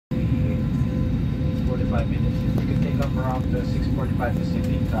45 minutes. We could take off around 6:45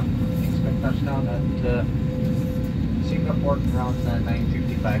 Pacific. Expect touchdown at Singapore around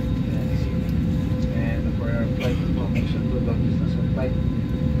 9:55 this evening. And for our flight information, total distance of flight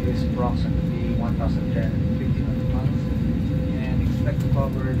is approximately 1,350 miles. And expect to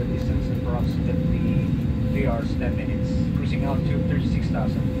cover the distance in approximately 3 hours 10 minutes. Cruising altitude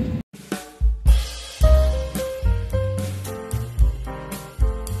 36,000.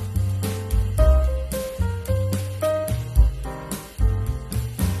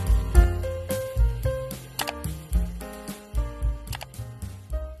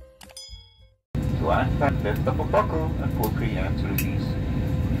 To unpack, lift up a buckle and pull free hand to release.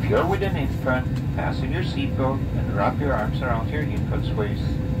 If you're with an infant, fasten your seatbelt and wrap your arms around your infant's waist.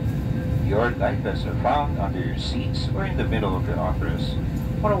 Your life vests are found under your seats or in the middle of your armrest.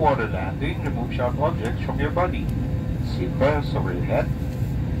 On a water landing, remove sharp objects from your body. Seat belts over your head.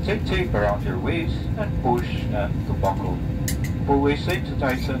 Take tape around your waist and push and to buckle. Pull waistline to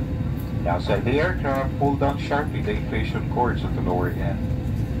tighten. Outside the aircraft, pull down sharply the inflation cords at the lower end.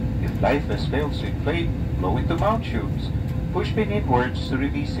 If life vest fails to inflate, blow into mount tubes. Push pin inwards to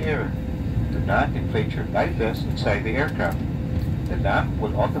release air. Do not inflate your life vest inside the aircraft. The lamp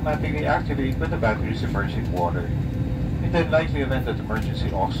will automatically activate when the battery is immersed in water. In the unlikely event that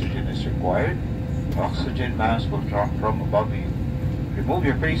emergency oxygen is required, the oxygen mask will drop from above you. Remove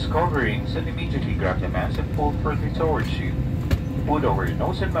your face coverings and immediately grab the mask and pull firmly towards you. Put over your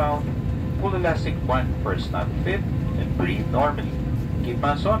nose and mouth. Pull elastic band for a snap fit and breathe normally. Keep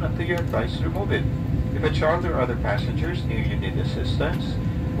mask on until you're advised to remove it. If a child or other passengers near you need assistance,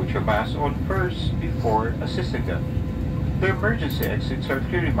 put your mask on first before assisting them. The emergency exits are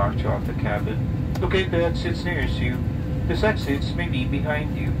clearly marked throughout the cabin. Locate the exits nearest you. These exits may be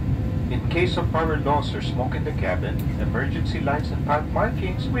behind you. In case of power loss or smoke in the cabin, emergency lights and path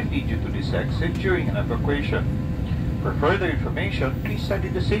markings will lead you to this exit during an evacuation. For further information, please study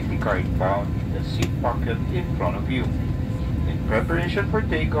the safety card found in the seat pocket in front of you. In preparation for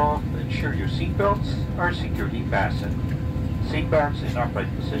takeoff, ensure your seatbelts are securely fastened. Seat backs in upright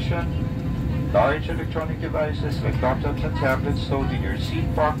position. Large electronic devices like laptops and tablets stowed in your seat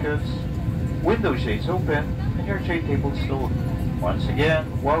pockets. Window shades open and your tray table stowed. Once again,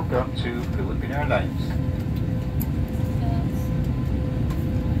 welcome to Philippine Airlines.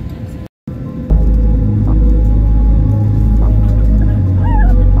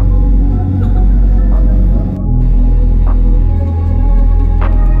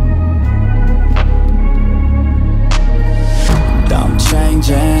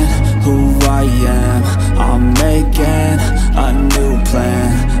 Who I am, I'm making a new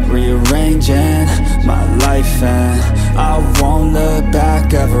plan, rearranging my life and I won't look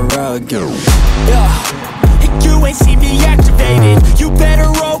back ever again. You ain't see me activated. You better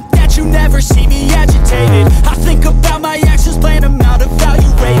hope that you never see me agitated. I think about my actions, plan them out,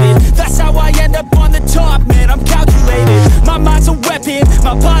 evaluated. That's how I end up on the top, man, I'm calculated. My mind's a weapon,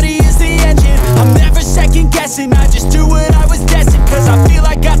 my body is the engine. I'm never second guessing, I just do what I was destined. Cause I feel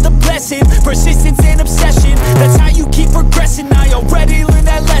I got the blessing, persistence and obsession. That's how you keep progressing, I already learned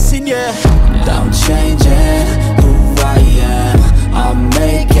that lesson, yeah. I'm changing who I am, I'm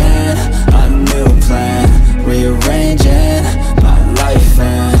making a new plan, rearranging my life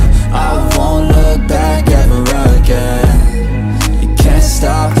and I won't look back ever again. You can't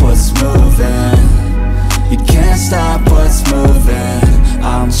stop what's moving, you can't stop what's moving.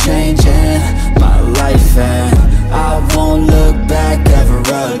 I'm changing my life and I won't look back ever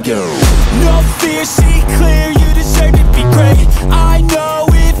again. No fear, see clear.